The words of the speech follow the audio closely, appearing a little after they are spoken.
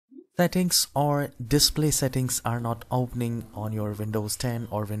settings or display settings are not opening on your Windows 10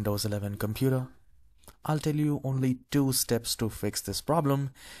 or Windows 11 computer, I'll tell you only 2 steps to fix this problem,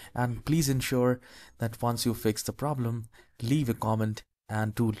 and please ensure that once you fix the problem, leave a comment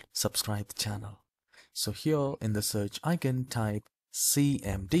and do subscribe the channel. So here in the search icon, type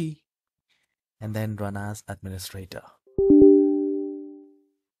CMD and then run as administrator.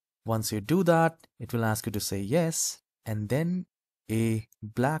 Once you do that, it will ask you to say yes, and then a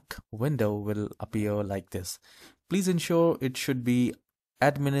black window will appear like this. Please ensure it should be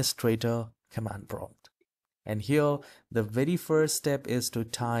administrator command prompt. And here the very first step is to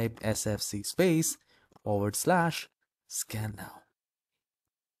type sfc space /scannow.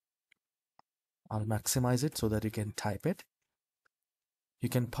 I'll maximize it so that you can type it. You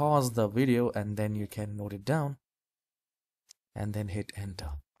can pause the video and then you can note it down and then hit enter.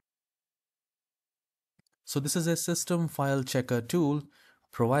 So this is a system file checker tool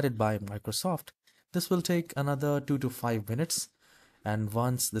provided by Microsoft. This will take another 2 to 5 minutes. And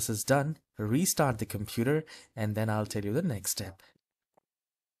once this is done, restart the computer and then I'll tell you the next step.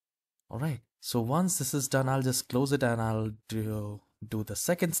 Alright, so once this is done, I'll just close it and I'll do the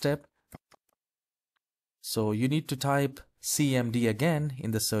second step. So you need to type CMD again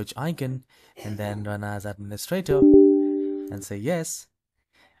in the search icon and then run as administrator and say yes.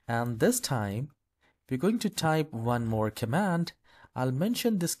 And this time we're going to type one more command. I'll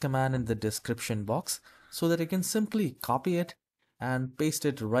mention this command in the description box so that you can simply copy it and paste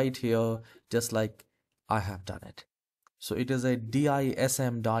it right here just like I have done it. So it is a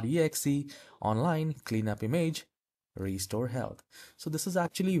DISM.exe online cleanup image RestoreHealth. So this is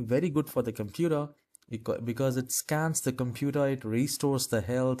actually very good for the computer because it scans the computer, it restores the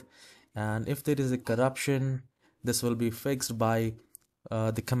health, and if there is a corruption, this will be fixed by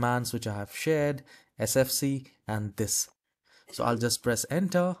the commands which I have shared, sfc and this. So I'll just press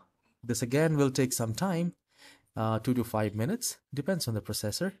enter. This again will take some time, 2 to 5 minutes, depends on the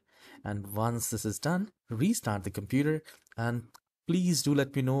processor. And once this is done, restart the computer, and please do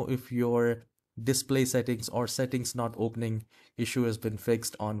let me know if your display settings or settings not opening issue has been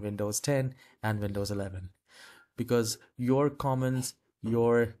fixed on Windows 10 and Windows 11, because your comments,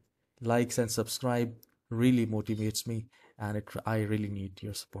 your likes and subscribe really motivates me, and I really need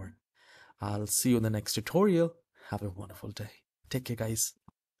your support. I'll see you in the next tutorial. Have a wonderful day. Take care, guys.